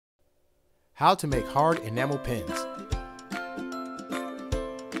How to make hard enamel pins.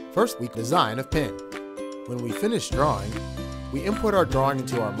 First, we design a pin. When we finish drawing, we input our drawing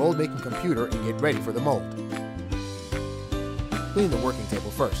into our mold making computer and get ready for the mold. Clean the working table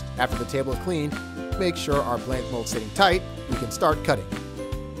first. After the table is cleaned, make sure our blank mold is sitting tight. We can start cutting.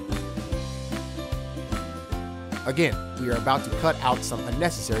 Again, we are about to cut out some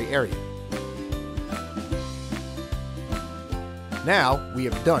unnecessary area. Now we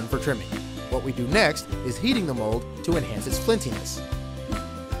have done for trimming. What we do next is heating the mold to enhance its flintiness.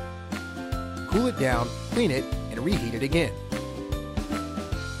 Cool it down, clean it, and reheat it again.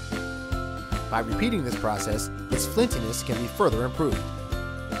 By repeating this process, its flintiness can be further improved.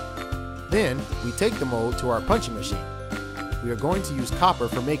 Then, we take the mold to our punching machine. We are going to use copper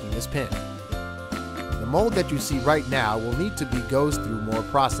for making this pin. The mold that you see right now will need to goes through more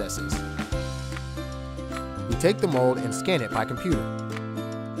processes. We take the mold and scan it by computer.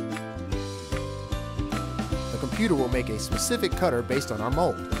 The computer will make a specific cutter based on our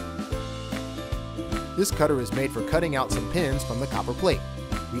mold. This cutter is made for cutting out some pins from the copper plate.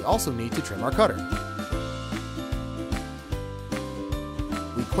 We also need to trim our cutter.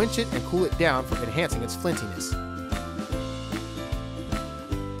 We quench it and cool it down for enhancing its flintiness.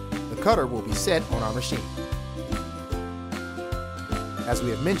 The cutter will be set on our machine. As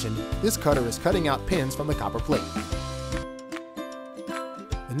we have mentioned, this cutter is cutting out pins from the copper plate.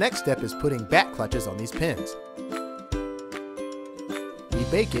 The next step is putting back clutches on these pins. We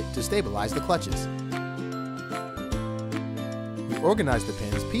bake it to stabilize the clutches. We organize the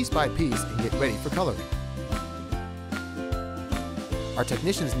pins piece by piece and get ready for coloring. Our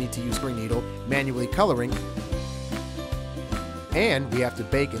technicians need to use screen needle, manually coloring, and we have to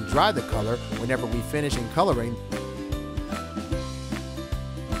bake and dry the color whenever we finish in coloring.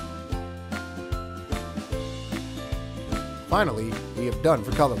 Finally, we have done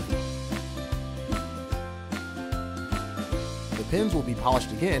for coloring. The pins will be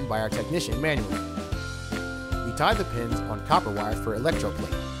polished again by our technician manually. We tie the pins on copper wire for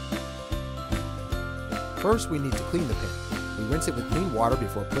electroplate. First, we need to clean the pin. We rinse it with clean water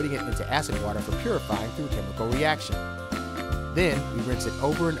before putting it into acid water for purifying through chemical reaction. Then, we rinse it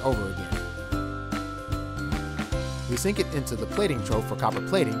over and over again. We sink it into the plating trough for copper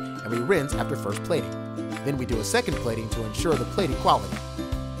plating, and we rinse after first plating. Then we do a second plating to ensure the plating quality.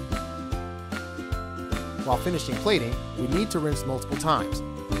 While finishing plating, we need to rinse multiple times.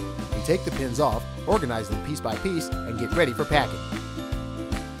 We take the pins off, organize them piece by piece, and get ready for packing.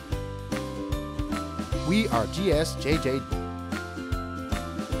 We are GSJJ